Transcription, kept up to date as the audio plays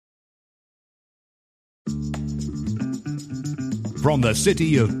From the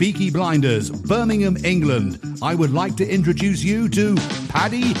city of Peaky Blinders, Birmingham, England, I would like to introduce you to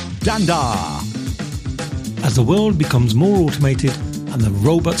Paddy Danda. As the world becomes more automated and the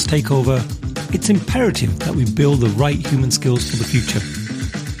robots take over, it's imperative that we build the right human skills for the future.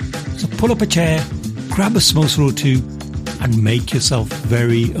 So pull up a chair, grab a samosa or two, and make yourself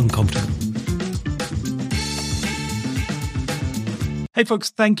very uncomfortable. Hey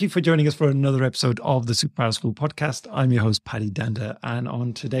folks, thank you for joining us for another episode of the Superpower School podcast. I'm your host, Paddy Danda, and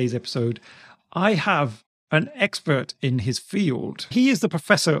on today's episode, I have an expert in his field. He is the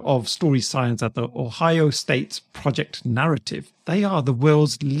professor of story science at the Ohio State's Project Narrative. They are the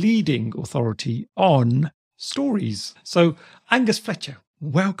world's leading authority on stories. So, Angus Fletcher,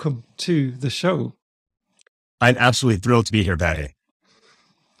 welcome to the show. I'm absolutely thrilled to be here, Paddy.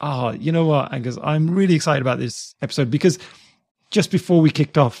 You know what, Angus? I'm really excited about this episode because just before we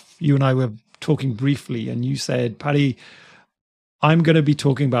kicked off, you and I were talking briefly, and you said, Paddy, I'm going to be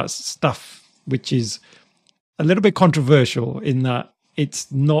talking about stuff which is a little bit controversial in that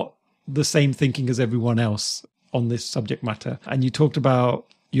it's not the same thinking as everyone else on this subject matter. And you talked about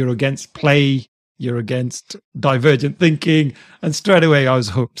you're against play, you're against divergent thinking, and straight away I was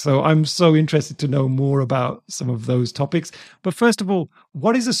hooked. So I'm so interested to know more about some of those topics. But first of all,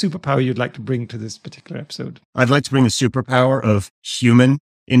 what is a superpower you'd like to bring to this particular episode? I'd like to bring the superpower of human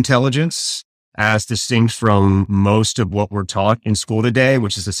intelligence as distinct from most of what we're taught in school today,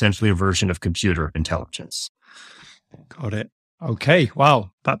 which is essentially a version of computer intelligence. Got it. Okay.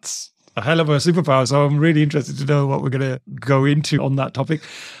 Wow. That's a hell of a superpower. So I'm really interested to know what we're going to go into on that topic.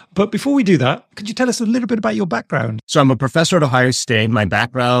 But before we do that, could you tell us a little bit about your background? So I'm a professor at Ohio State. My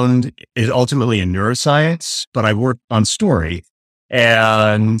background is ultimately in neuroscience, but I work on story.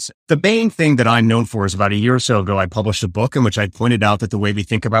 And the main thing that I'm known for is about a year or so ago, I published a book in which I pointed out that the way we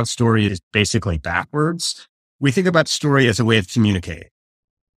think about story is basically backwards. We think about story as a way of communicating.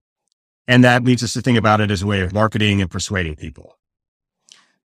 And that leads us to think about it as a way of marketing and persuading people.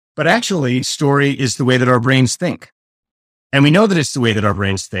 But actually, story is the way that our brains think. And we know that it's the way that our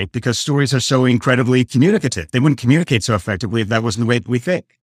brains think because stories are so incredibly communicative. They wouldn't communicate so effectively if that wasn't the way that we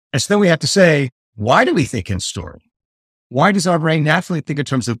think. And so then we have to say, why do we think in story? Why does our brain naturally think in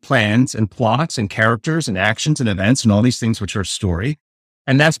terms of plans and plots and characters and actions and events and all these things which are story?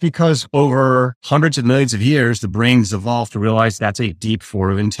 And that's because over hundreds of millions of years, the brain has evolved to realize that's a deep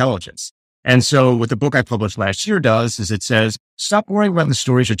form of intelligence. And so what the book I published last year does is it says, stop worrying about the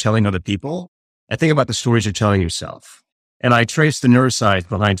stories you're telling other people and think about the stories you're telling yourself. And I trace the neuroscience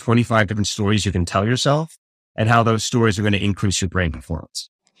behind 25 different stories you can tell yourself and how those stories are going to increase your brain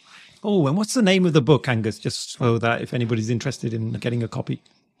performance. Oh, and what's the name of the book, Angus, just so that if anybody's interested in getting a copy?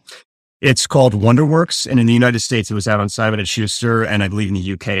 It's called Wonderworks. And in the United States, it was out on Simon & Schuster. And I believe in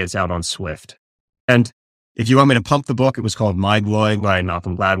the UK, it's out on Swift. And if you want me to pump the book, it was called Mind-Blowing by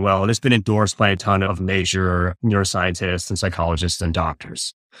Malcolm Gladwell. And it's been endorsed by a ton of major neuroscientists and psychologists and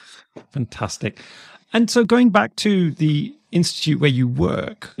doctors. Fantastic. And so going back to the institute where you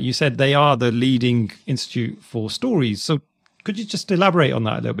work, you said they are the leading institute for stories. So could you just elaborate on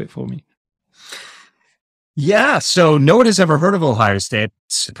that a little bit for me? Yeah. So no one has ever heard of Ohio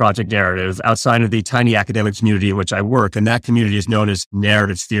State's Project Narrative outside of the tiny academic community in which I work. And that community is known as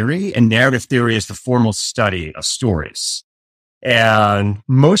narrative theory. And narrative theory is the formal study of stories. And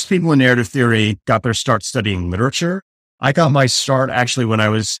most people in narrative theory got their start studying literature. I got my start actually when I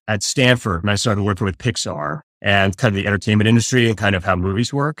was at Stanford and I started working with Pixar and kind of the entertainment industry and kind of how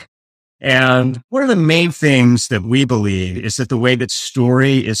movies work. And one of the main things that we believe is that the way that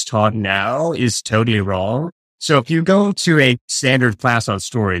story is taught now is totally wrong. So if you go to a standard class on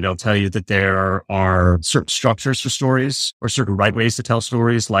story, they'll tell you that there are certain structures for stories or certain right ways to tell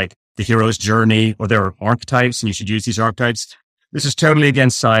stories, like the hero's journey, or there are archetypes and you should use these archetypes. This is totally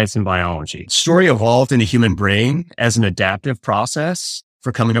against science and biology. Story evolved in the human brain as an adaptive process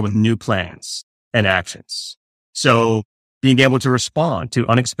for coming up with new plans and actions. So being able to respond to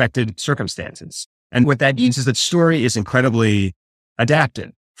unexpected circumstances. And what that means is that story is incredibly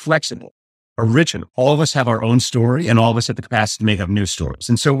adaptive, flexible, original. All of us have our own story and all of us have the capacity to make up new stories.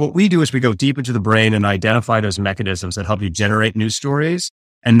 And so what we do is we go deep into the brain and identify those mechanisms that help you generate new stories.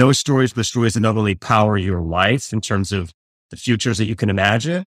 And those stories are the stories that not only power your life in terms of the futures that you can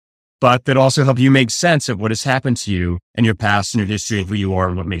imagine, but that also help you make sense of what has happened to you and your past and your history of who you are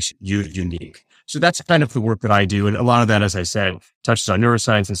and what makes you unique. So that's kind of the work that I do. And a lot of that, as I said, touches on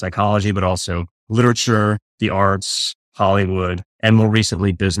neuroscience and psychology, but also literature, the arts, Hollywood, and more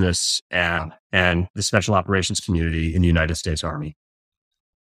recently, business and the special operations community in the United States Army.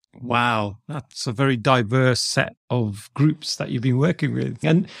 Wow, that's a very diverse set of groups that you've been working with.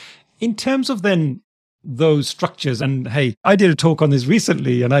 And in terms of then those structures. And hey, I did a talk on this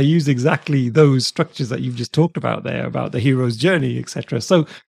recently, and I used exactly those structures that you've just talked about there, about the hero's journey, etc. So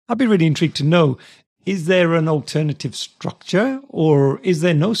I'd be really intrigued to know, is there an alternative structure, or is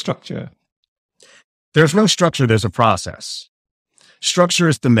there no structure? There's no structure, there's a process. Structure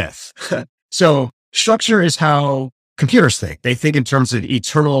is the myth. So structure is how computers think. They think in terms of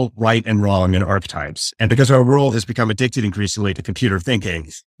eternal right and wrong and archetypes. And because our world has become addicted increasingly to computer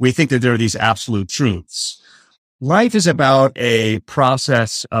thinking, we think that there are these absolute truths. Life is about a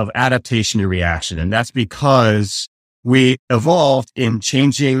process of adaptation and reaction. And that's because we evolved in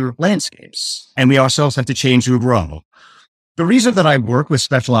changing landscapes, and we ourselves have to change and grow. The reason that I work with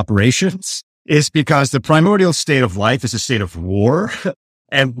special operations is because the primordial state of life is a state of war,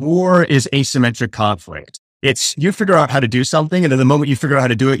 and war is asymmetric conflict. It's you figure out how to do something, and then the moment you figure out how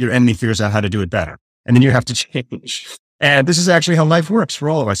to do it, your enemy figures out how to do it better. And then you have to change. And this is actually how life works for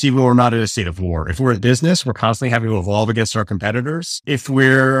all of us, even when we're not in a state of war. If we're in business, we're constantly having to evolve against our competitors. If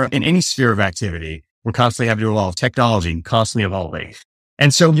we're in any sphere of activity, we're constantly having to evolve. Technology, constantly evolving.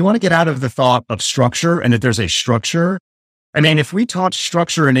 And so you want to get out of the thought of structure and that there's a structure. I mean, if we taught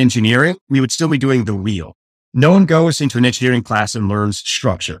structure in engineering, we would still be doing the wheel. No one goes into an engineering class and learns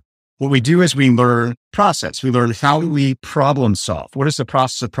structure. What we do is we learn process. We learn how we problem solve. What is the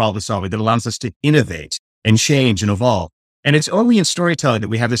process of problem solving that allows us to innovate and change and evolve? And it's only in storytelling that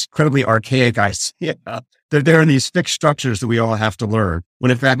we have this incredibly archaic idea that there are these fixed structures that we all have to learn,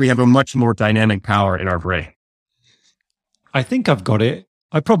 when in fact we have a much more dynamic power in our brain. I think I've got it.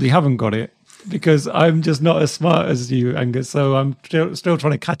 I probably haven't got it because I'm just not as smart as you, Angus. So I'm still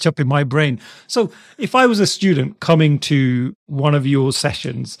trying to catch up in my brain. So if I was a student coming to one of your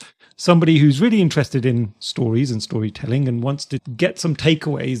sessions, somebody who's really interested in stories and storytelling and wants to get some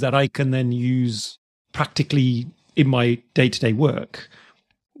takeaways that I can then use practically in my day-to-day work,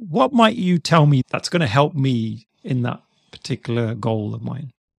 what might you tell me that's going to help me in that particular goal of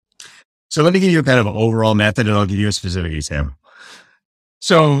mine? So let me give you a kind of an overall method, and I'll give you a specific example.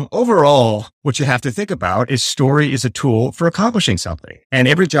 So overall, what you have to think about is story is a tool for accomplishing something. And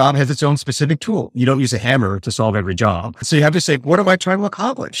every job has its own specific tool. You don't use a hammer to solve every job. So you have to say, what am I trying to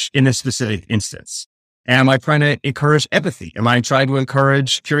accomplish in this specific instance? Am I trying to encourage empathy? Am I trying to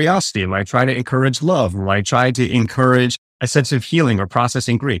encourage curiosity? Am I trying to encourage love? Am I trying to encourage a sense of healing or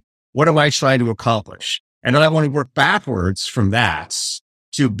processing grief? What am I trying to accomplish? And then I want to work backwards from that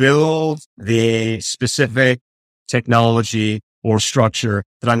to build the specific technology or structure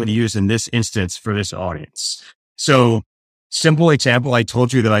that I'm going to use in this instance for this audience. So simple example, I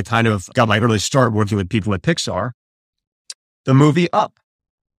told you that I kind of got my early start working with people at Pixar. The movie Up.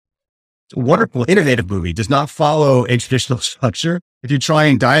 Wonderful, innovative movie, does not follow a traditional structure. If you try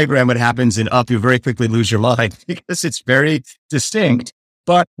and diagram what happens in Up, you very quickly lose your mind because it's very distinct.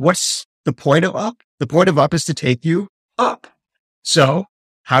 But what's the point of Up? The point of Up is to take you up. So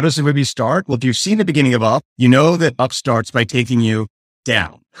how does the movie start? Well, if you've seen the beginning of Up, you know that Up starts by taking you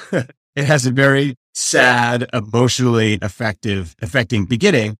down. It has a very sad, emotionally affecting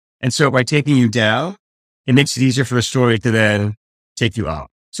beginning. And so by taking you down, it makes it easier for the story to then take you up.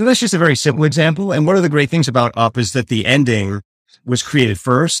 So that's just a very simple example. And one of the great things about Up is that the ending was created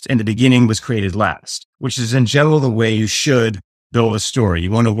first and the beginning was created last, which is in general the way you should build a story. You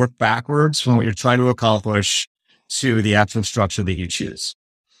want to work backwards from what you're trying to accomplish to the actual structure that you choose.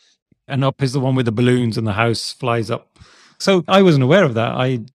 And Up is the one with the balloons and the house flies up. So I wasn't aware of that.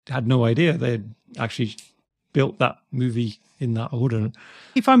 I had no idea they'd actually built that movie in that order.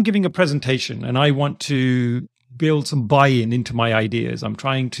 If I'm giving a presentation and I want to build some buy-in into my ideas, I'm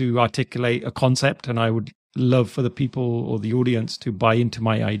trying to articulate a concept and I would love for the people or the audience to buy into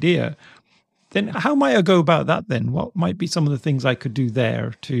my idea, then how might I go about that then? What might be some of the things I could do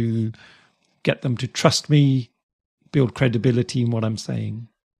there to get them to trust me, build credibility in what I'm saying?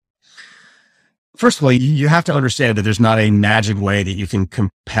 First of all, you have to understand that there's not a magic way that you can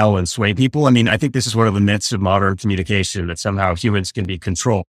compel and sway people. I mean, I think this is one of the myths of modern communication, that somehow humans can be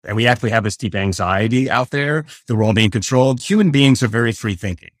controlled. And we actually have this deep anxiety out there that we're all being controlled. Human beings are very free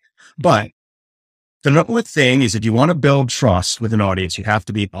thinking. But the number one thing is, if you want to build trust with an audience, you have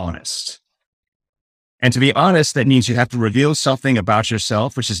to be honest. And to be honest, that means you have to reveal something about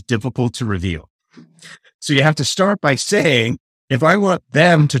yourself, which is difficult to reveal. So you have to start by saying, if I want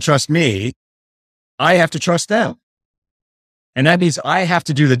them to trust me, I have to trust them. And that means I have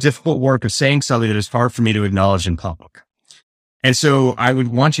to do the difficult work of saying something that is hard for me to acknowledge in public. And so I would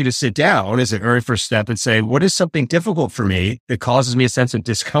want you to sit down as a very first step and say, what is something difficult for me that causes me a sense of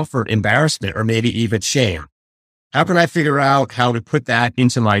discomfort, embarrassment, or maybe even shame? How can I figure out how to put that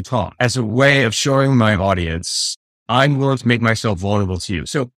into my talk as a way of showing my audience I'm willing to make myself vulnerable to you.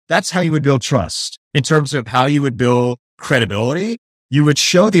 So that's how you would build trust. In terms of how you would build credibility, you would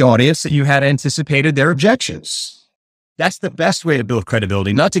show the audience that you had anticipated their objections. That's the best way to build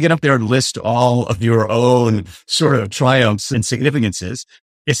credibility, not to get up there and list all of your own sort of triumphs and significances.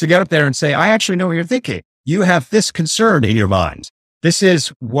 It's to get up there and say, I actually know what you're thinking. You have this concern in your mind. This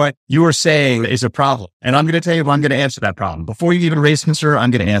is what you are saying is a problem. And I'm going to tell you, I'm going to answer that problem. Before you even raise concern,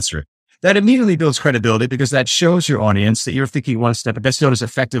 I'm going to answer it. That immediately builds credibility because that shows your audience that you're thinking one step, but that's known as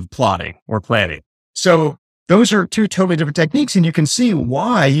effective plotting or planning. So those are two totally different techniques. And you can see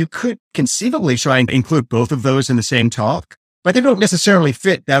why you could conceivably try and include both of those in the same talk, but they don't necessarily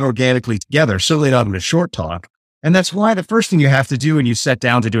fit that organically together, certainly not in a short talk. And that's why the first thing you have to do when you sit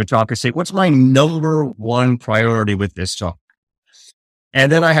down to do a talk is say, what's my number one priority with this talk?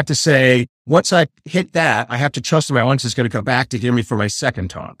 And then I have to say, once I hit that, I have to trust that my audience is going to come back to hear me for my second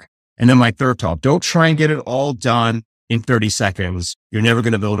talk. And then my third talk. Don't try and get it all done in 30 seconds. You're never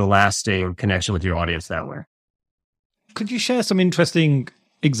going to build a lasting connection with your audience that way. Could you share some interesting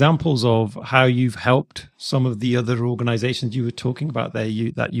examples of how you've helped some of the other organizations you were talking about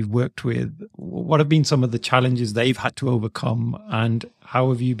there that you've worked with? What have been some of the challenges they've had to overcome, and how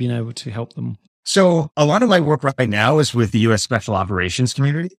have you been able to help them? So a lot of my work right now is with the U.S. Special Operations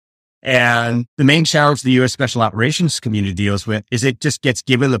community. And the main challenge the U.S. Special Operations community deals with is it just gets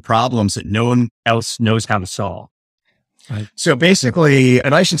given the problems that no one else knows how to solve. Right. So basically,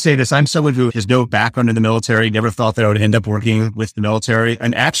 and I should say this, I'm someone who has no background in the military, never thought that I would end up working with the military.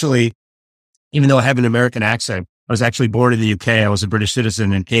 And actually, even though I have an American accent, I was actually born in the UK. I was a British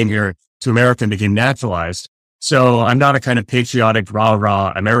citizen and came here to America and became naturalized. So I'm not a kind of patriotic,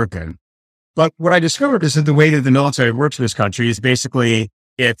 rah-rah American. But what I discovered is that the way that the military works in this country is basically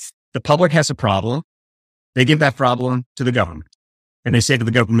if the public has a problem, they give that problem to the government. And they say to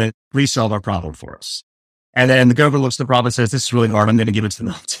the government, please solve our problem for us. And then the government looks at the problem and says, this is really hard. I'm going to give it to the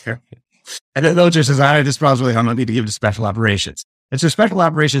military. And then the military says, this problem's really hard. I need to give it to special operations. And so special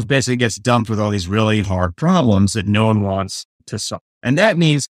operations basically gets dumped with all these really hard problems that no one wants to solve. And that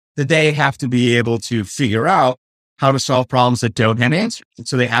means that they have to be able to figure out how to solve problems that don't have answers. And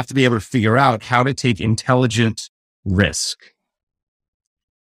so they have to be able to figure out how to take intelligent risk.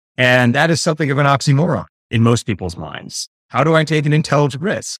 And that is something of an oxymoron in most people's minds. How do I take an intelligent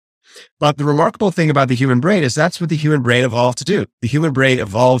risk? But the remarkable thing about the human brain is that's what the human brain evolved to do. The human brain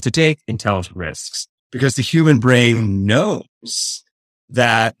evolved to take intelligent risks because the human brain knows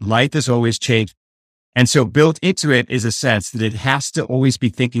that life is always changing. And so built into it is a sense that it has to always be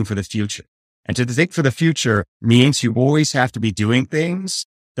thinking for the future. And to think for the future means you always have to be doing things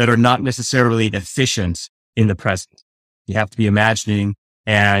that are not necessarily efficient in the present. You have to be imagining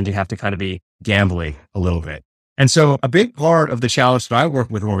and you have to kind of be gambling a little bit. And so a big part of the challenge that I work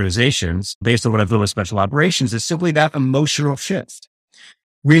with organizations based on what I've done with special operations is simply that emotional shift.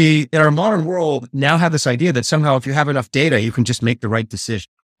 We, in our modern world, now have this idea that somehow if you have enough data, you can just make the right decision.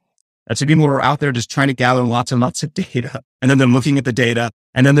 And so people are out there just trying to gather lots and lots of data. And then they're looking at the data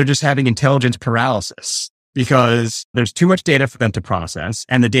and then they're just having intelligence paralysis because there's too much data for them to process.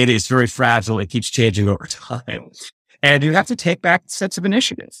 And the data is very fragile. It keeps changing over time. And you have to take back sets of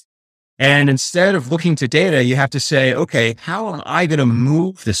initiatives. And instead of looking to data, you have to say, okay, how am I going to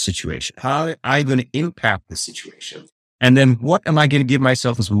move this situation? How am I going to impact this situation? And then what am I going to give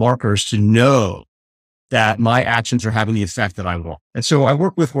myself as markers to know that my actions are having the effect that I want? And so I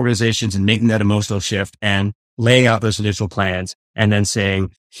work with organizations in making that emotional shift and laying out those initial plans and then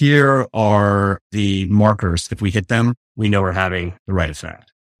saying, here are the markers. If we hit them, we know we're having the right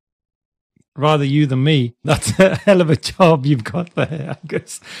effect. Rather you than me. That's a hell of a job you've got there,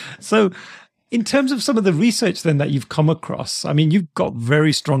 Angus. So in terms of some of the research then that you've come across, I mean, you've got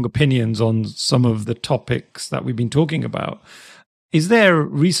very strong opinions on some of the topics that we've been talking about. Is there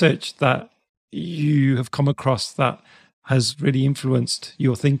research that you have come across that has really influenced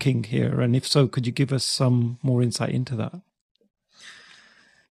your thinking here? And if so, could you give us some more insight into that?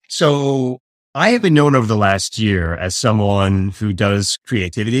 So I have been known over the last year as someone who does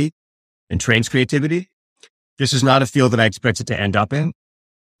creativity and trains creativity. This is not a field that I expected to end up in.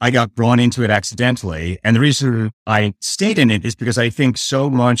 I got drawn into it accidentally. And the reason I stayed in it is because I think so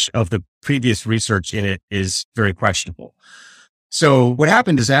much of the previous research in it is very questionable. So what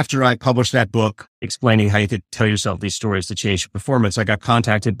happened is after I published that book explaining how you could tell yourself these stories to change your performance, I got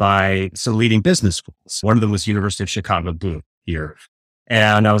contacted by some leading business schools. One of them was University of Chicago Booth here.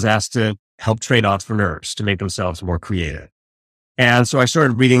 And I was asked to help train entrepreneurs to make themselves more creative. And so I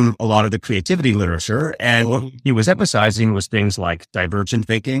started reading a lot of the creativity literature, and what he was emphasizing was things like divergent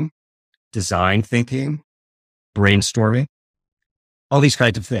thinking, design thinking, brainstorming, all these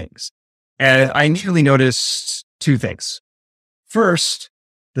kinds of things. And I immediately noticed two things. First,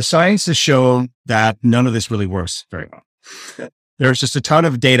 the science has shown that none of this really works very well. There's just a ton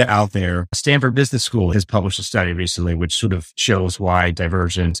of data out there. Stanford Business School has published a study recently, which sort of shows why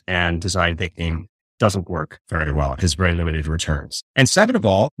divergent and design thinking doesn't work very well. It has very limited returns. And second of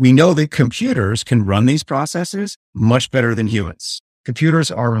all, we know that computers can run these processes much better than humans. Computers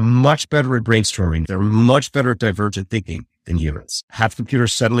are much better at brainstorming. They're much better at divergent thinking than humans. Have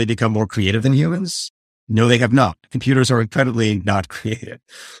computers suddenly become more creative than humans? No, they have not. Computers are incredibly not creative.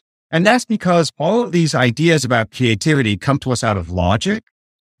 And that's because all of these ideas about creativity come to us out of logic.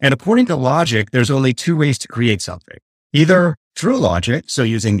 And according to logic, there's only two ways to create something. Either through logic, so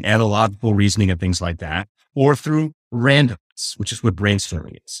using analogical reasoning and things like that, or through randomness, which is what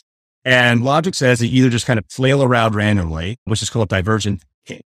brainstorming is. And logic says that you either just kind of flail around randomly, which is called divergent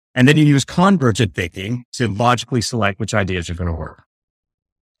thinking. And then you use convergent thinking to logically select which ideas are going to work.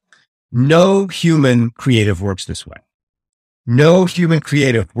 No human creative works this way. No human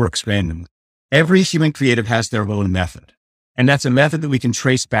creative works randomly. Every human creative has their own method. And that's a method that we can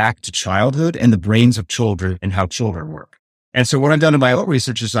trace back to childhood and the brains of children and how children work. And so what I've done in my own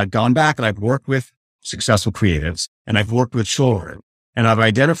research is I've gone back and I've worked with successful creatives and I've worked with children and I've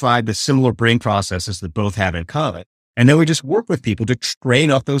identified the similar brain processes that both have in common. And then we just work with people to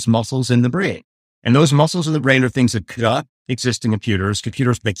train up those muscles in the brain. And those muscles in the brain are things that cannot exist in computers.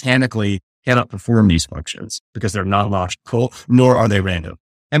 Computers mechanically cannot perform these functions because they're not logical, nor are they random.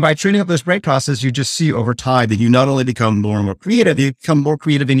 And by training up those brain processes, you just see over time that you not only become more and more creative, you become more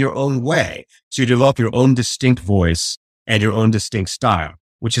creative in your own way. So you develop your own distinct voice and your own distinct style,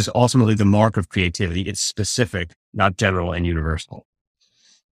 which is ultimately the mark of creativity. It's specific, not general and universal.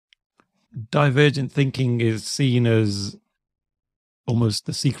 Divergent thinking is seen as almost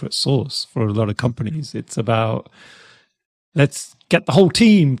the secret sauce for a lot of companies. It's about, let's get the whole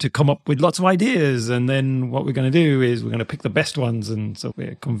team to come up with lots of ideas. And then what we're going to do is we're going to pick the best ones. And so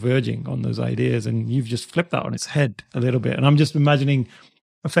we're converging on those ideas. And you've just flipped that on its head a little bit. And I'm just imagining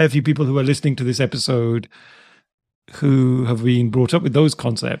a fair few people who are listening to this episode who have been brought up with those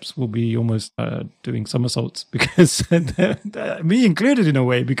concepts will be almost doing somersaults because me included in a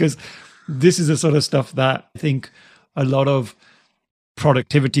way, because this is the sort of stuff that I think a lot of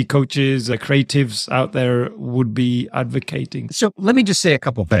productivity coaches, creatives out there would be advocating. So let me just say a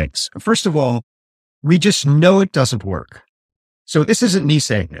couple of things. First of all, we just know it doesn't work. So this isn't me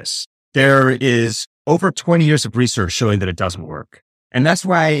saying this. There is over 20 years of research showing that it doesn't work. And that's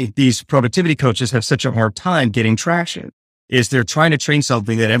why these productivity coaches have such a hard time getting traction, is they're trying to train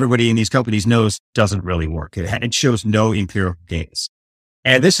something that everybody in these companies knows doesn't really work. It shows no empirical gains.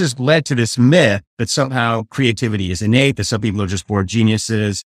 And this has led to this myth that somehow creativity is innate, that some people are just born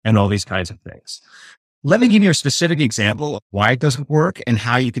geniuses and all these kinds of things. Let me give you a specific example of why it doesn't work and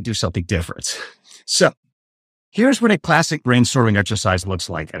how you could do something different. So here's what a classic brainstorming exercise looks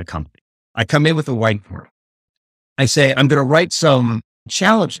like at a company. I come in with a whiteboard. I say, I'm going to write some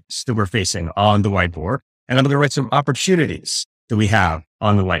challenges that we're facing on the whiteboard, and I'm going to write some opportunities that we have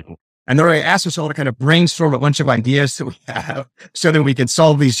on the whiteboard. And then I ask us all to kind of brainstorm a bunch of ideas that we have so that we can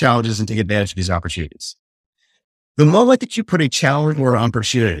solve these challenges and take advantage of these opportunities. The moment that you put a challenge or an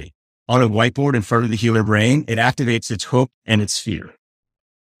opportunity on a whiteboard in front of the human brain, it activates its hope and its fear.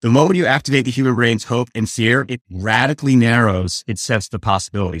 The moment you activate the human brain's hope and fear, it radically narrows its sense of the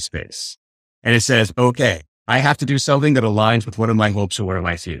possibility space. And it says, okay, I have to do something that aligns with one of my hopes or one of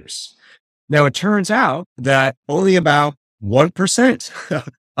my fears. Now, it turns out that only about 1%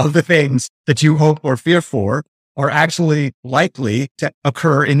 of the things that you hope or fear for are actually likely to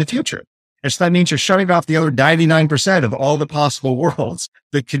occur in the future. And so that means you're shutting off the other 99% of all the possible worlds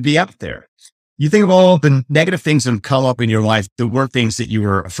that could be out there. You think of all the negative things that have come up in your life that weren't things that you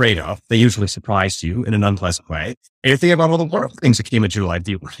were afraid of. They usually surprised you in an unpleasant way. And you think about all the wonderful things that came into your life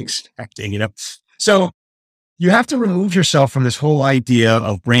that you weren't expecting, So you have to remove yourself from this whole idea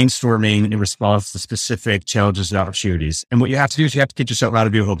of brainstorming in response to specific challenges and opportunities. And what you have to do is you have to get yourself out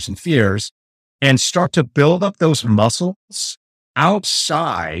of your hopes and fears and start to build up those muscles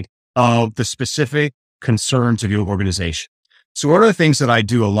outside of the specific concerns of your organization. So one of the things that I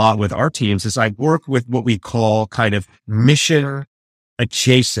do a lot with our teams is I work with what we call kind of mission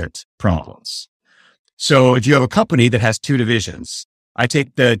adjacent problems. So if you have a company that has two divisions, I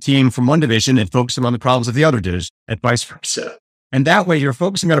take the team from one division and focus them on the problems of the other division and vice versa. And that way you're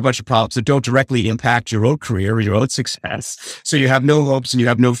focusing on a bunch of problems that don't directly impact your own career or your own success. So you have no hopes and you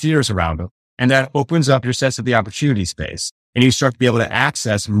have no fears around them. And that opens up your sense of the opportunity space. And you start to be able to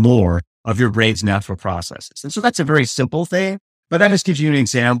access more of your brain's natural processes. And so that's a very simple thing, but that just gives you an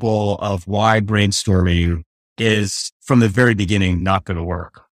example of why brainstorming is from the very beginning not going to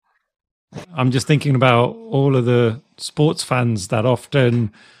work. I'm just thinking about all of the sports fans that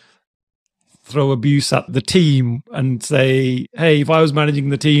often throw abuse at the team and say, hey, if I was managing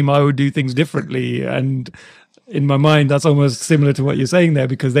the team, I would do things differently. And in my mind, that's almost similar to what you're saying there,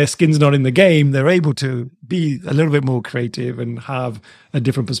 because their skin's not in the game. They're able to be a little bit more creative and have a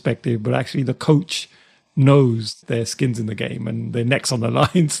different perspective. But actually, the coach knows their skin's in the game and their neck's on the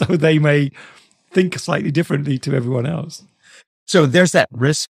line. So they may think slightly differently to everyone else. So there's that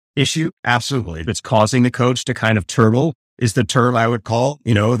risk issue. Absolutely. That's causing the coach to kind of turtle is the term I would call,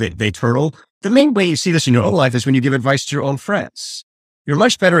 they turtle. The main way you see this in your own life is when you give advice to your own friends. You're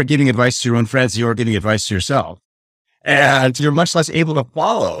much better at giving advice to your own friends than you are giving advice to yourself. And you're much less able to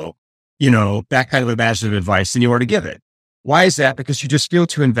follow, that kind of imaginative advice than you are to give it. Why is that? Because you just feel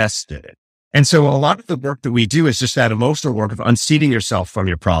too invested in it. And so a lot of the work that we do is just that emotional work of unseating yourself from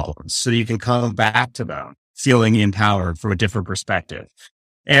your problems so that you can come back to them feeling empowered from a different perspective.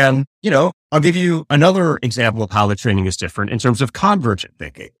 And, I'll give you another example of how the training is different in terms of convergent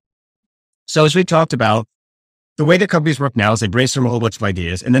thinking. So as we talked about, the way that companies work now is they brainstorm a whole bunch of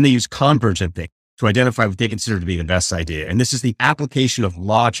ideas and then they use convergent thinking to identify what they consider to be the best idea. And this is the application of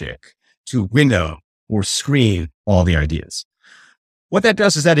logic to window or screen all the ideas. What that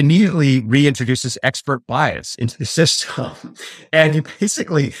does is that immediately reintroduces expert bias into the system. And you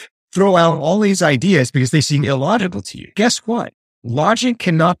basically throw out all these ideas because they seem illogical to you. Guess what? Logic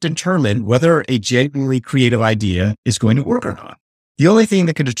cannot determine whether a genuinely creative idea is going to work or not. The only thing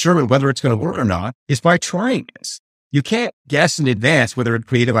that can determine whether it's going to work or not is by trying this. You can't guess in advance whether a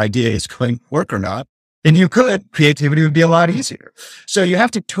creative idea is going to work or not. And you could, creativity would be a lot easier. So you have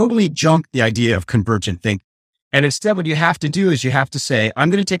to totally junk the idea of convergent thinking. And instead, what you have to do is you have to say,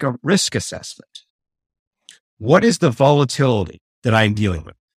 I'm going to take a risk assessment. What is the volatility that I'm dealing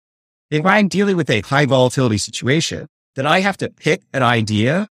with? If I'm dealing with a high volatility situation, then I have to pick an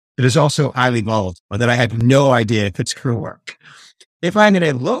idea that is also highly volatile, or that I have no idea if it's going to work. If I'm in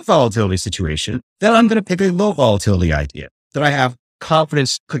a low volatility situation, then I'm going to pick a low volatility idea that I have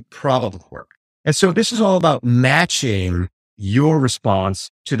confidence could probably work. And so this is all about matching your response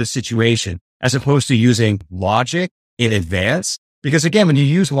to the situation as opposed to using logic in advance. Because again, when you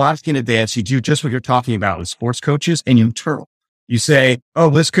use logic in advance, you do just what you're talking about with sports coaches and you turtle. You say, oh,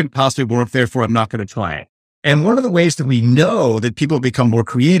 this couldn't possibly work, therefore I'm not going to try it. And one of the ways that we know that people become more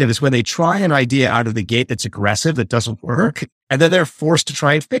creative is when they try an idea out of the gate that's aggressive, that doesn't work, and then they're forced to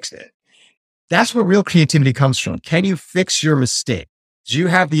try and fix it. That's where real creativity comes from. Can you fix your mistake? Do you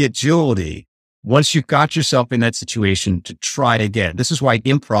have the agility once you've got yourself in that situation to try again? This is why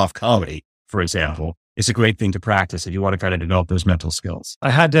improv comedy, for example, is a great thing to practice if you want to kind of develop those mental skills. I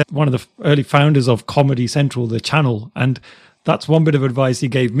had one of the early founders of Comedy Central, the channel, and that's one bit of advice he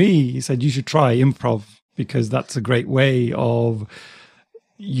gave me. He said, you should try improv because that's a great way of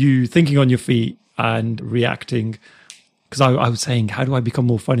you thinking on your feet and reacting. Because I was saying, how do I become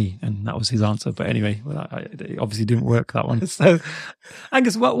more funny? And that was his answer. But anyway, it obviously didn't work, that one. So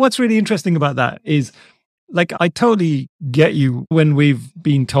Angus, what's really interesting about that is, like, I totally get you when we've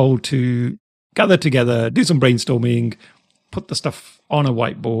been told to gather together, do some brainstorming, put the stuff on a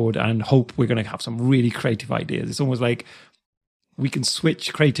whiteboard and hope we're going to have some really creative ideas. It's almost like we can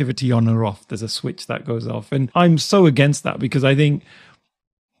switch creativity on or off. There's a switch that goes off. And I'm so against that because I think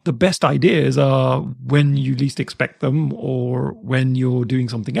the best ideas are when you least expect them or when you're doing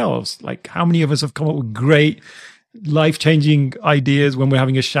something else. Like, how many of us have come up with great life-changing ideas when we're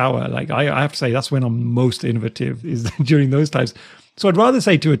having a shower? Like, I have to say that's when I'm most innovative, is during those times. So I'd rather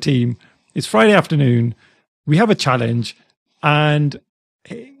say to a team, it's Friday afternoon, we have a challenge, and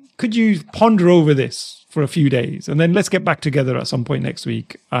could you ponder over this for a few days? And then let's get back together at some point next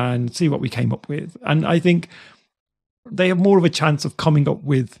week and see what we came up with. And I think they have more of a chance of coming up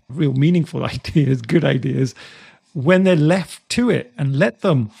with real meaningful ideas, good ideas, when they're left to it and let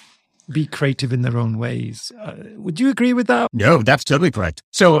them be creative in their own ways. Would you agree with that? No, that's totally correct.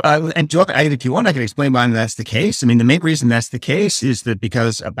 So, and Joe, if you want, I can explain why that's the case. I mean, the main reason that's the case is that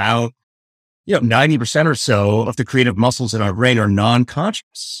because about 90% or so of the creative muscles in our brain are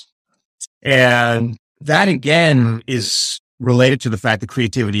non-conscious. And that, again, is related to the fact that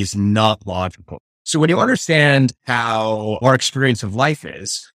creativity is not logical. So when you understand how our experience of life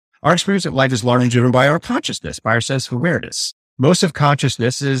is largely driven by our consciousness, by our sense of awareness. Most of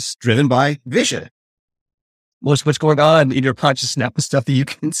consciousness is driven by vision. Most of what's going on in your consciousness is stuff that you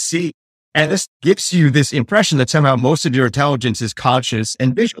can see. And this gives you this impression that somehow most of your intelligence is conscious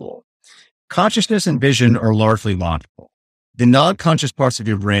and visual. Consciousness and vision are largely logical. The non-conscious parts of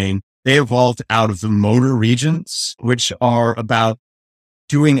your brain, they evolved out of the motor regions, which are about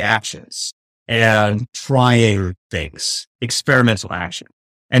doing actions and trying things, experimental action.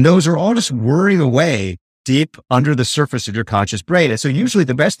 And those are all just whirring away deep under the surface of your conscious brain. And so usually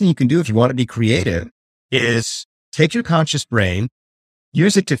the best thing you can do if you want to be creative is take your conscious brain,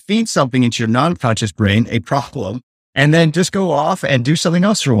 use it to feed something into your non-conscious brain, a problem, and then just go off and do something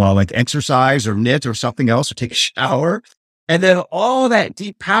else for a while, like exercise or knit or something else, or take a shower. And then all that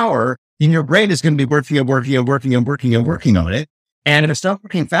deep power in your brain is going to be working on it. And if it's not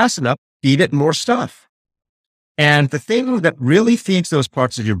working fast enough, feed it more stuff. And the thing that really feeds those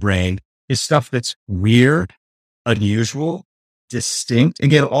parts of your brain is stuff that's weird, unusual, distinct.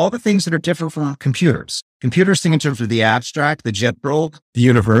 Again, all the things that are different from computers. Computers think in terms of the abstract, the general, the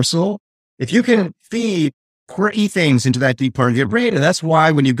universal. If you can feed quirky things into that deep part of your brain, and that's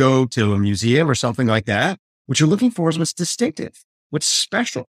why when you go to a museum or something like that, what you're looking for is what's distinctive, what's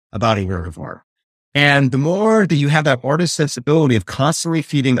special about a work of art. And the more that you have that artist sensibility of constantly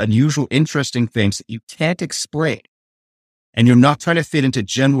feeding unusual, interesting things that you can't explain, and you're not trying to fit into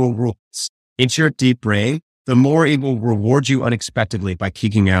general rules into your deep brain, the more it will reward you unexpectedly by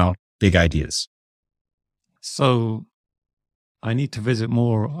kicking out big ideas. So I need to visit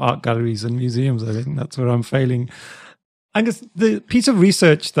more art galleries and museums. I think that's where I'm failing. Angus, the piece of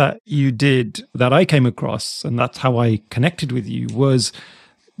research that you did that I came across, and that's how I connected with you, was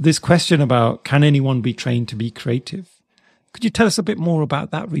this question about, can anyone be trained to be creative? Could you tell us a bit more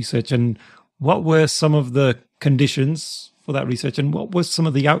about that research, and what were some of the conditions for that research, and what were some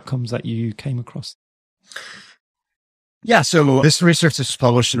of the outcomes that you came across? Yeah, so this research is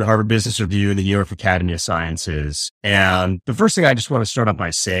published in the Harvard Business Review and the New York Academy of Sciences. And the first thing I just want to start off by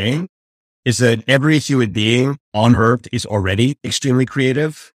saying is that every human being on Earth is already extremely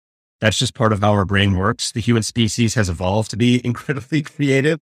creative. That's just part of how our brain works. The human species has evolved to be incredibly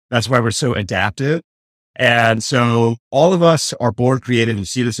creative. That's why we're so adaptive. And so all of us are born creative. You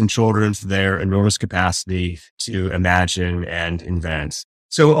see this in children, their enormous capacity to imagine and invent.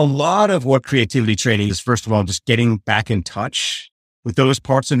 So a lot of what creativity training is, first of all, just getting back in touch with those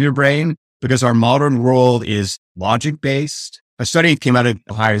parts of your brain, because our modern world is logic-based. A study came out of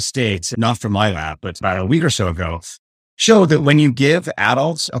Ohio State, not from my lab, but about a week or so ago, showed that when you give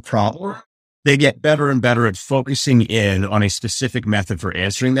adults a problem, they get better and better at focusing in on a specific method for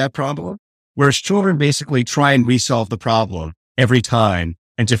answering that problem, whereas children basically try and resolve the problem every time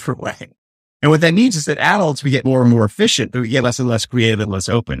in a different way. And what that means is that adults, we get more and more efficient, but we get less and less creative and less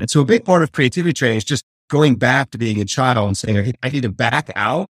open. And so a big part of creativity training is just going back to being a child and saying, okay, I need to back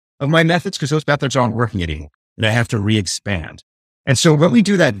out of my methods because those methods aren't working anymore. And I have to re-expand. And so when we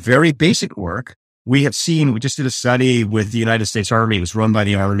do that very basic work, we just did a study with the United States Army. It was run by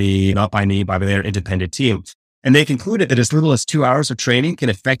the Army, not by me, by their independent team. And they concluded that as little as 2 hours of training can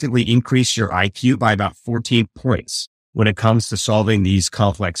effectively increase your IQ by about 14 points. When it comes to solving these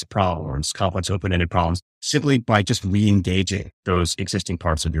complex problems, complex open-ended problems, simply by just re-engaging those existing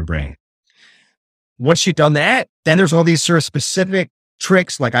parts of your brain. Once you've done that, then there's all these sort of specific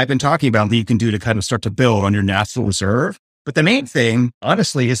tricks like I've been talking about that you can do to kind of start to build on your natural reserve. But the main thing,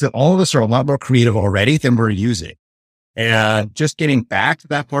 honestly, is that all of us are a lot more creative already than we're using. And just getting back to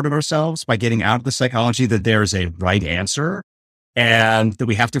that part of ourselves by getting out of the psychology that there is a right answer and that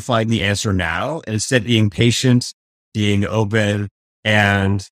we have to find the answer now, and instead being patient, being open,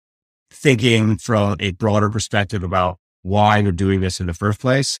 and thinking from a broader perspective about why you're doing this in the first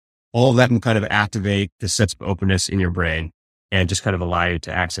place. All of that can kind of activate the sense of openness in your brain and just kind of allow you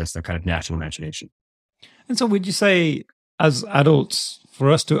to access that kind of natural imagination. And so would you say, as adults,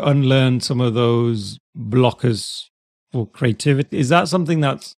 for us to unlearn some of those blockers for creativity, is that something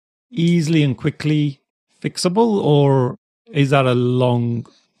that's easily and quickly fixable, or is that a long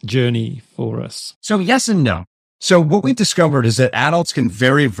journey for us? So yes and no. So what we've discovered is that adults can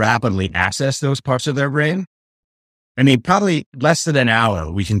very rapidly access those parts of their brain. I mean, probably less than an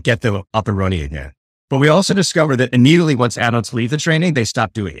hour, we can get them up and running again. But we also discovered that immediately once adults leave the training, they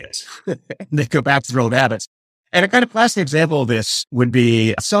stop doing it. They go back to their old habits. And a kind of classic example of this would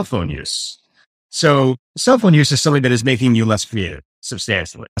be cell phone use. So cell phone use is something that is making you less creative,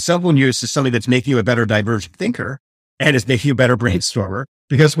 substantially. Cell phone use is something that's making you a better divergent thinker and is making you a better brainstormer.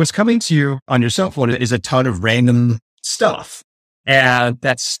 Because what's coming to you on your cell phone is a ton of random stuff. And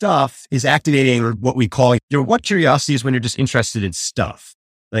that stuff is activating what we call your what curiosity is when you're just interested in stuff.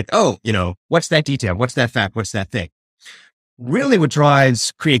 Like, oh, what's that detail? What's that fact? What's that thing? Really what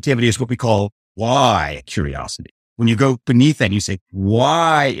drives creativity is what we call why curiosity. When you go beneath that, you say,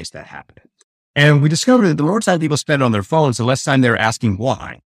 why is that happening? And we discovered that the more time people spend on their phones, the less time they're asking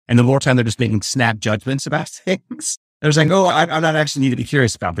why. And the more time they're just making snap judgments about things. They're saying, oh, I'm not actually need to be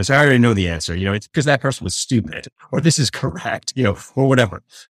curious about this. I already know the answer. It's because that person was stupid, or this is correct, or whatever.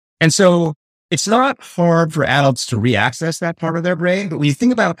 And so It's not hard for adults to re-access that part of their brain, but when you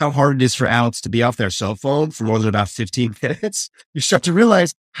think about how hard it is for adults to be off their cell phone for more than about 15 minutes, you start to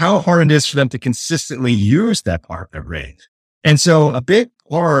realize how hard it is for them to consistently use that part of their brain. And so a big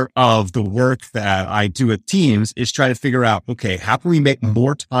part of the work that I do with teams is try to figure out, okay, how can we make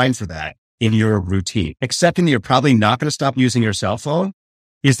more time for that in your routine? Accepting that you're probably not going to stop using your cell phone.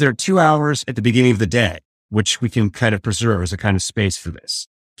 Is there 2 hours at the beginning of the day, which we can kind of preserve as a kind of space for this?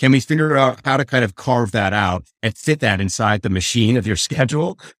 Can we figure out how to kind of carve that out and fit that inside the machine of your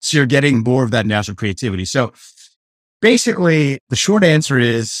schedule so you're getting more of that natural creativity? So basically, the short answer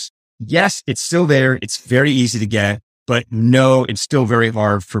is yes, it's still there. It's very easy to get, but no, it's still very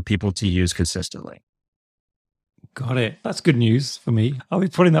hard for people to use consistently. Got it. That's good news for me. I'll be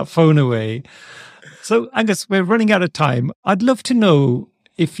putting that phone away. So, Angus, we're running out of time. I'd love to know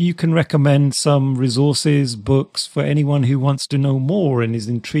if you can recommend some resources, books for anyone who wants to know more and is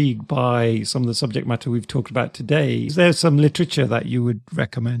intrigued by some of the subject matter we've talked about today. Is there some literature that you would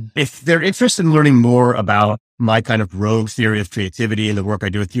recommend? If they're interested in learning more about my kind of rogue theory of creativity and the work I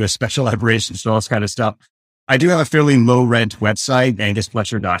do with U.S. Special Operations and all this kind of stuff, I do have a fairly low rent website,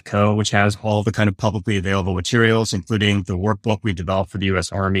 angusfletcher.co, which has all the kind of publicly available materials, including the workbook we developed for the U.S.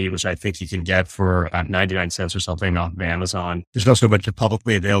 Army, which I think you can get for about 99 cents or something off of Amazon. There's also a bunch of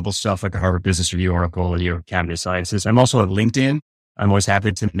publicly available stuff like a Harvard Business Review article and the Academy of Sciences. I'm also on LinkedIn. I'm always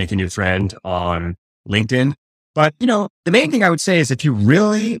happy to make a new friend on LinkedIn. But, the main thing I would say is if you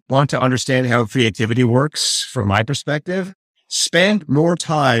really want to understand how creativity works, from my perspective, spend more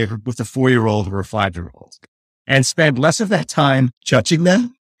time with a 4-year-old or a 5-year-old. And spend less of that time judging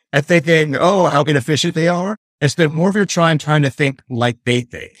them and thinking, oh, how inefficient they are, and spend more of your time trying to think like they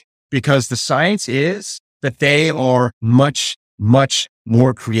think. Because the science is that they are much, much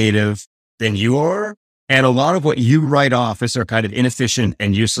more creative than you are. And a lot of what you write off as their kind of inefficient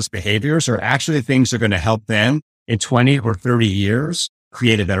and useless behaviors are actually things that are going to help them in 20 or 30 years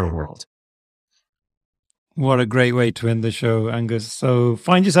create a better world. What a great way to end the show, Angus. So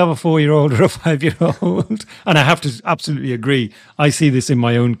find yourself a 4-year-old or a 5-year-old. And I have to absolutely agree. I see this in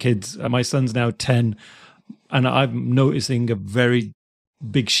my own kids. My son's now 10, and I'm noticing a very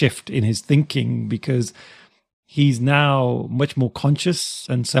big shift in his thinking because he's now much more conscious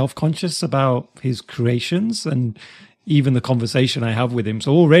and self-conscious about his creations and even the conversation I have with him.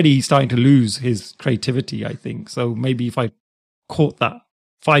 So already he's starting to lose his creativity, I think. So maybe if I caught that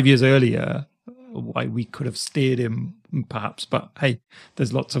 5 years earlier, why we could have steered him perhaps, but hey,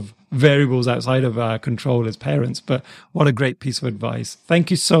 there's lots of variables outside of our control as parents. But what a great piece of advice.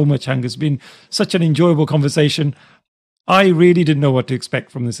 Thank you so much, Angus. It's been such an enjoyable conversation. I really didn't know what to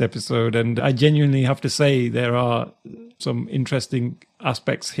expect from this episode, and I genuinely have to say there are some interesting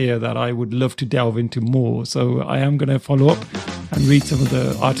aspects here that I would love to delve into more. So I am going to follow up and read some of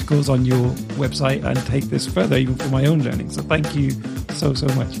the articles on your website and take this further, even for my own learning. So thank you so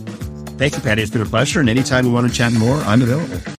much. Thank you, Patty. It's been a pleasure. And anytime you want to chat more, I'm available.